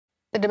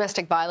The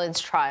domestic violence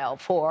trial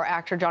for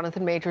actor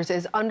Jonathan Majors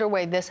is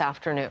underway this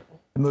afternoon.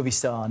 The movie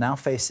star now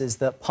faces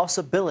the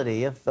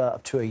possibility of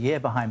up to a year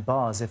behind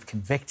bars if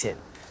convicted.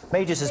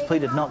 Majors has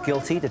pleaded not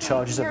guilty to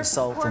charges of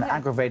assault and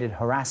aggravated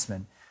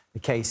harassment. The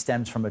case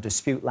stems from a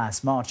dispute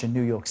last March in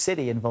New York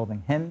City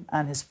involving him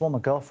and his former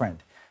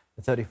girlfriend.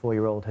 The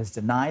 34-year-old has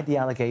denied the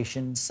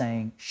allegations,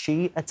 saying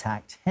she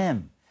attacked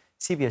him.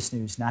 CBS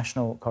News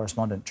national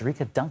correspondent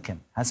Jericka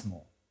Duncan has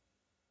more.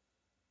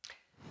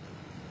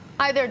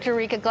 Hi there,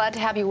 Jericka. Glad to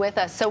have you with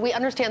us. So we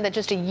understand that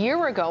just a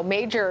year ago,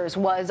 Majors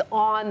was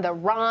on the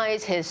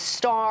rise. His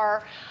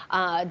star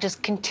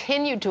just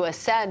continued to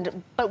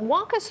ascend. But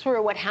walk us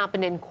through what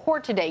happened in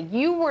court today.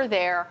 You were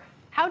there.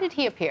 How did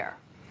he appear?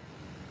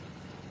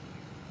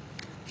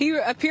 He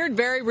appeared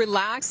very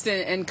relaxed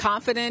and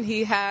confident.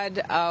 He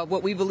had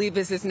what we believe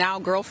is his now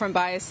girlfriend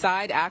by his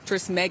side,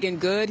 actress Megan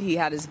Good. He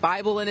had his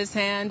Bible in his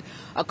hand,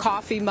 a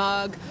coffee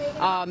mug.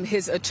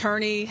 His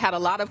attorney had a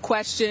lot of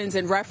questions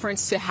in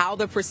reference to how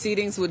the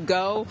proceedings would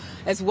go,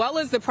 as well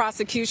as the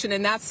prosecution,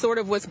 and that's sort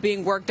of what's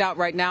being worked out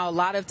right now, a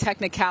lot of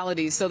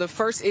technicalities. So the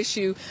first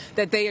issue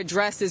that they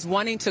addressed is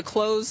wanting to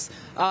close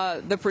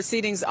the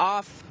proceedings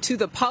off to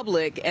the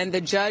public, and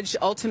the judge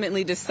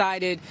ultimately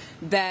decided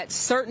that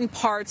certain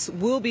parts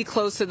will be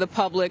closed to the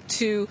public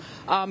to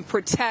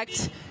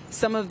protect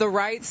some of the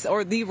rights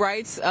or the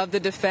rights of the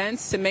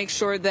defense, to make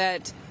sure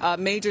that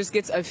Majors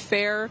gets a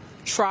fair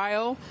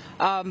trial.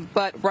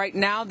 But right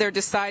now they're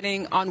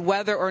deciding on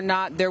whether or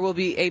not there will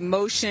be a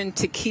motion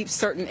to keep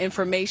certain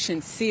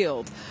information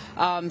sealed.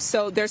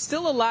 So there's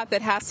still a lot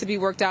that has to be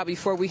worked out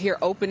before we hear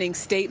opening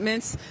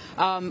statements.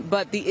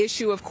 But the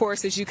issue, of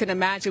course, as you can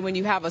imagine, when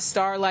you have a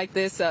star like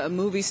this, a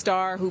movie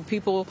star who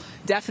people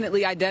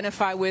definitely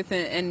identify with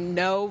and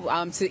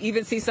know, to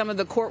even see some of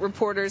the court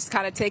reporters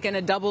kind of taking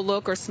a double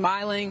look or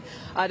smiling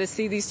to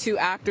see these two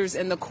actors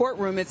in the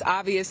courtroom, it's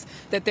obvious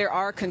that there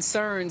are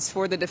concerns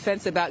for the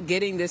defense about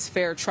getting this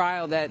fair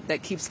trial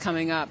that keeps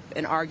coming up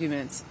in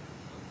arguments.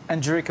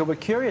 And Jericka, we're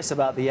curious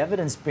about the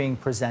evidence being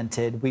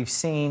presented. We've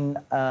seen,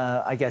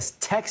 I guess,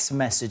 text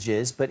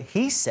messages, but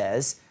he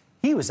says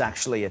he was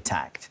actually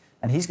attacked,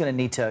 and he's going to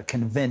need to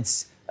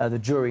convince the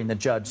jury and the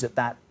judge that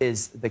that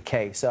is the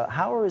case. So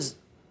how are his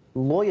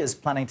lawyers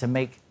planning to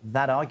make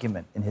that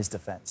argument in his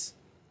defense?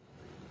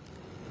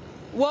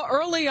 Well,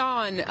 early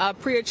on,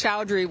 Priya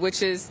Chowdhury,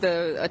 which is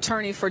the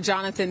attorney for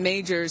Jonathan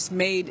Majors,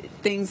 made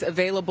things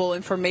available,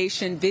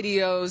 information,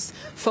 videos,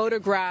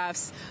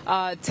 photographs,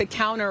 to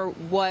counter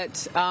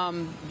what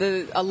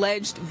the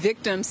alleged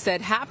victim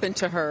said happened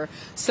to her.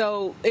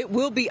 So it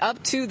will be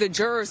up to the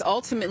jurors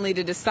ultimately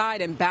to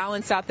decide and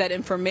balance out that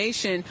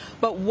information.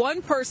 But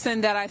one person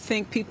that I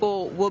think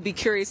people will be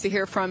curious to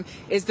hear from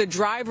is the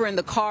driver in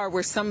the car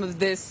where some of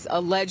this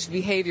alleged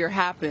behavior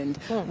happened,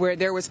 where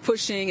there was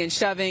pushing and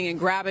shoving and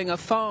grabbing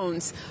of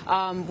phones.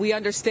 We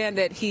understand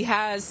that he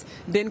has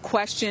been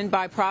questioned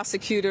by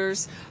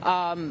prosecutors.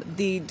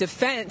 The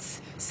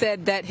defense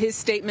said that his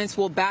statements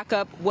will back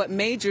up what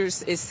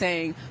Majors is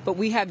saying, but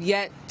we have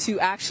yet to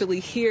actually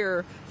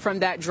hear from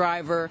that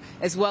driver,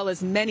 as well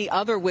as many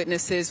other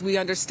witnesses. We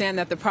understand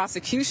that the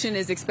prosecution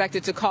is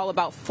expected to call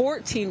about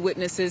 14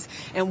 witnesses,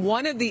 and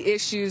one of the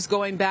issues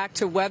going back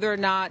to whether or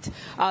not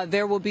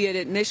there will be an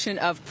admission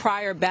of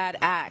prior bad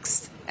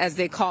acts, as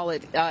they call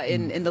it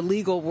in the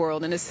legal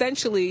world. And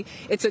essentially,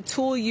 it's a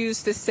tool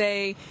used to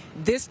say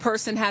this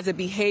person has a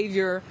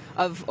behavior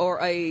of, or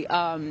a,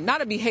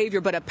 not a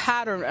behavior, but a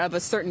pattern of a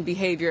certain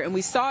behavior. And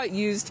we saw it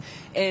used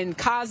in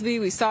Cosby.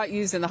 We saw it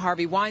used in the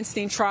Harvey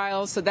Weinstein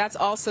trial. So that's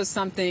also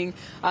something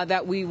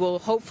that we will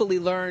hopefully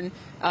learn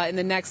in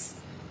the next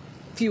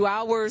few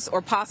hours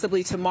or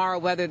possibly tomorrow,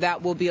 whether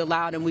that will be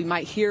allowed, and we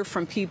might hear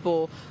from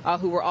people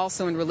who were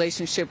also in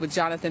relationship with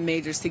Jonathan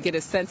Majors to get a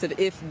sense of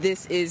if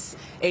this is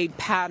a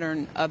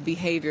pattern of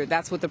behavior.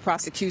 That's what the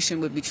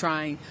prosecution would be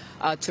trying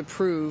to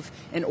prove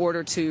in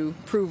order to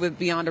prove it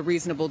beyond a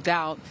reasonable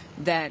doubt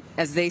that,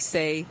 as they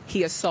say,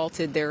 he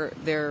assaulted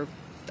their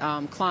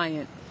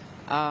client.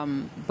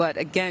 But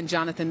again,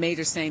 Jonathan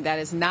Majors saying that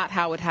is not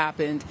how it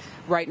happened.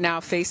 Right now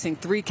facing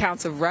 3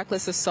 counts of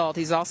reckless assault.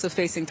 He's also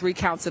facing 3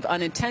 counts of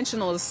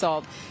unintentional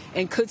assault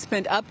and could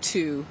spend up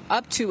to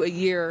a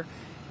year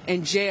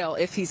in jail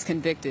if he's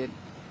convicted.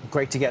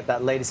 Great to get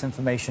that latest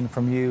information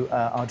from you,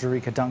 our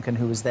Jericka Duncan,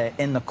 who was there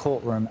in the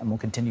courtroom and will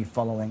continue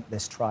following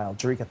this trial.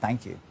 Jericka,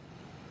 thank you.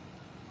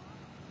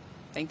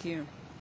 Thank you.